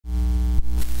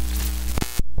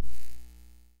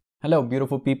Hello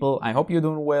beautiful people, I hope you're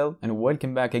doing well and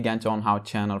welcome back again to On How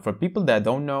channel. For people that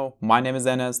don't know, my name is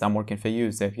Anas, I'm working for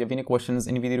you. So if you have any questions,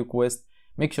 any video requests,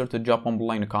 make sure to drop them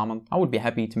below in a comment. I would be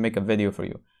happy to make a video for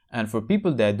you. And for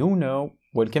people that do know,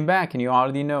 welcome back and you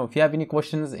already know. If you have any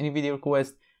questions, any video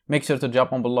requests, make sure to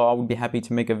drop them below. I would be happy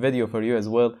to make a video for you as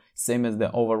well. Same as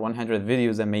the over 100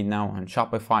 videos I made now on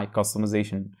Shopify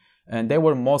customization. And they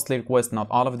were mostly requests, not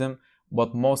all of them,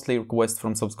 but mostly requests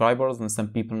from subscribers and some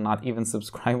people not even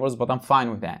subscribers, but I'm fine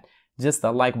with that. Just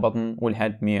a like button will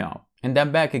help me out. And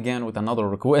I'm back again with another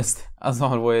request, as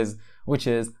always, which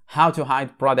is how to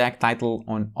hide product title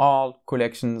on all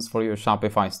collections for your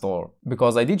Shopify store.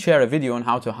 Because I did share a video on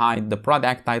how to hide the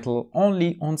product title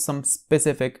only on some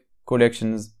specific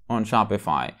collections on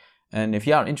Shopify. And if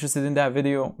you are interested in that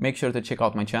video, make sure to check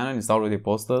out my channel, it's already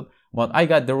posted. But I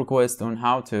got the request on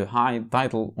how to hide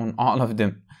title on all of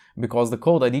them, because the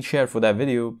code I did share for that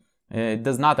video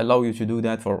does not allow you to do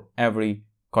that for every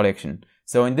collection.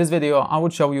 So in this video, I will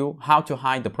show you how to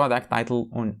hide the product title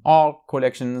on all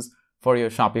collections for your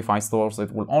Shopify store. So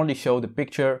it will only show the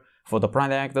picture for the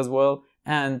product as well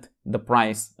and the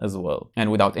price as well.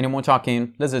 And without any more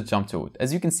talking, let's just jump to it.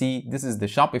 As you can see, this is the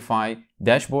Shopify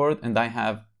dashboard and I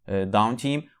have a down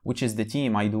team, which is the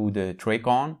team I do the trick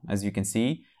on, as you can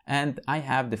see. And I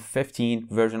have the 15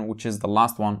 version, which is the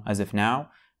last one as of now.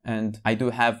 And I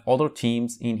do have other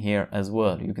teams in here as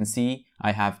well. You can see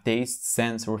I have taste,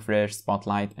 sense, refresh,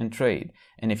 spotlight, and trade.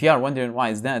 And if you are wondering why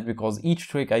is that, because each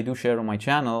trick I do share on my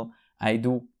channel, I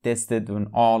do test it on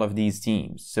all of these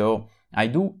teams. So I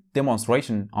do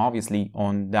demonstration obviously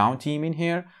on down team in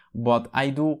here, but I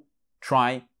do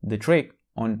try the trick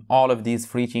on all of these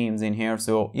free teams in here.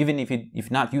 So even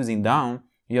if not using down,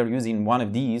 you're using one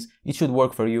of these, it should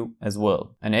work for you as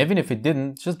well. And even if it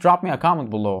didn't, just drop me a comment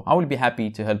below. I will be happy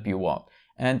to help you out.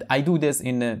 And I do this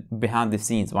in behind the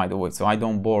scenes, by the way, so I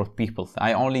don't bore people.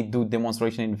 I only do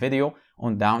demonstration in video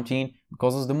on down team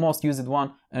because it's the most used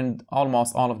one and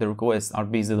almost all of the requests are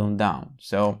based on down.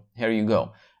 So here you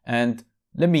go. And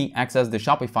let me access the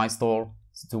Shopify store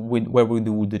where we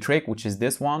do the trick, which is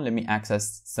this one. Let me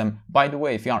access some. By the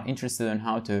way, if you are interested in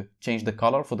how to change the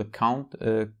color for the count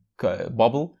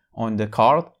bubble on the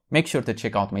card, make sure to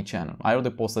check out my channel. I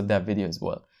already posted that video as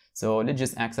well. So let's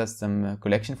just access some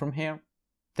collection from here.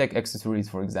 Take accessories,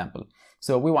 for example.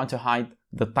 So we want to hide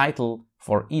the title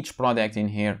for each product in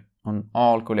here on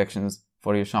all collections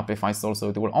for your Shopify store. So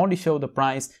it will only show the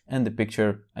price and the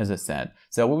picture, as I said.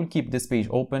 So we will keep this page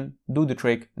open, do the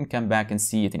trick, and come back and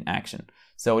see it in action.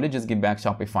 So let's just get back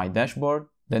Shopify dashboard.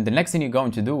 Then the next thing you're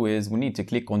going to do is we need to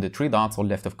click on the three dots on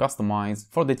left of customize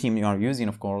for the theme you are using,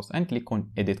 of course, and click on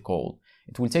edit code.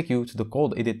 It will take you to the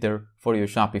code editor for your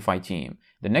Shopify theme.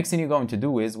 The next thing you're going to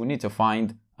do is we need to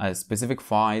find a specific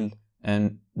file,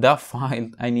 and that file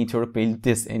I need to repeat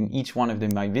this in each one of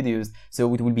my videos.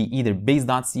 So it will be either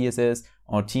base.css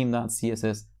or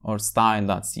theme.css or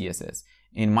style.css.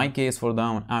 In my case for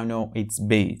down, I know it's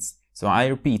base. So I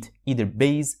repeat either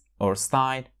base or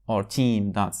style or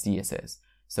theme.css.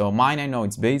 So mine, I know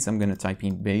it's base. I'm going to type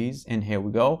in base and here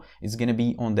we go. It's going to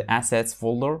be on the assets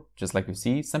folder, just like you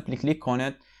see. Simply click on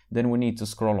it. Then we need to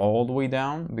scroll all the way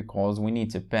down because we need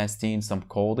to paste in some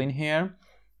code in here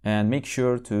and make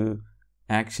sure to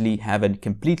actually have a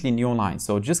completely new line.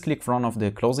 So just click front of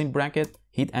the closing bracket,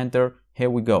 hit enter. Here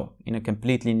we go in a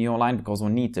completely new line because we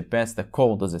need to paste the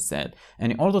code, as I said.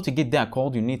 And in order to get that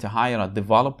code, you need to hire a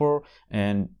developer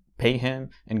and pay him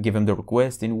and give him the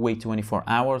request and wait 24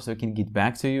 hours so he can get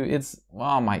back to you. It's,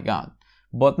 oh my god.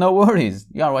 But no worries,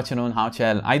 you are watching On How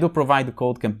channel. I do provide the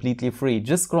code completely free.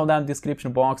 Just scroll down the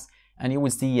description box and you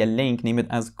will see a link named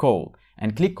as code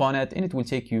and click on it and it will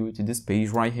take you to this page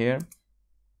right here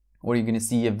where you're going to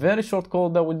see a very short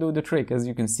code that will do the trick, as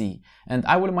you can see. And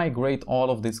I will migrate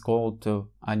all of this code to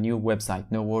a new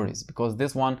website, no worries, because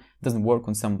this one doesn't work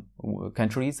on some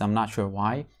countries. I'm not sure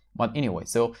why. But anyway,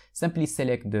 so simply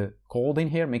select the code in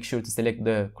here, make sure to select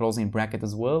the closing bracket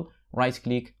as well, right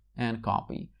click and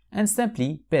copy. And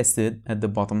simply paste it at the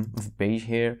bottom of the page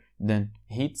here, then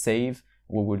hit save.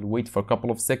 We will wait for a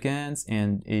couple of seconds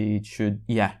and it should,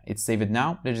 yeah, it's saved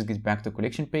now. Let's just get back to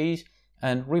collection page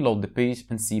and reload the page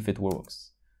and see if it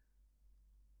works.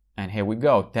 And here we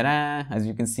go, ta-da! As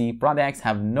you can see, products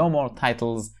have no more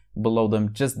titles below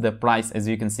them, just the price. As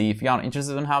you can see, if you are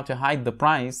interested in how to hide the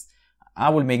price, I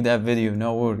will make that video,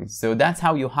 no worries. So that's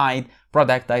how you hide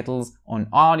product titles on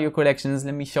all your collections.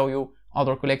 Let me show you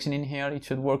other collection in here. It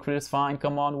should work for us fine.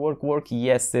 Come on, work.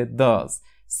 Yes, it does.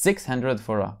 600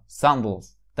 for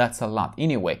sandals. That's a lot.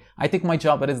 Anyway, I think my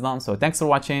job is done. So thanks for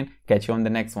watching. Catch you on the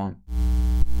next one.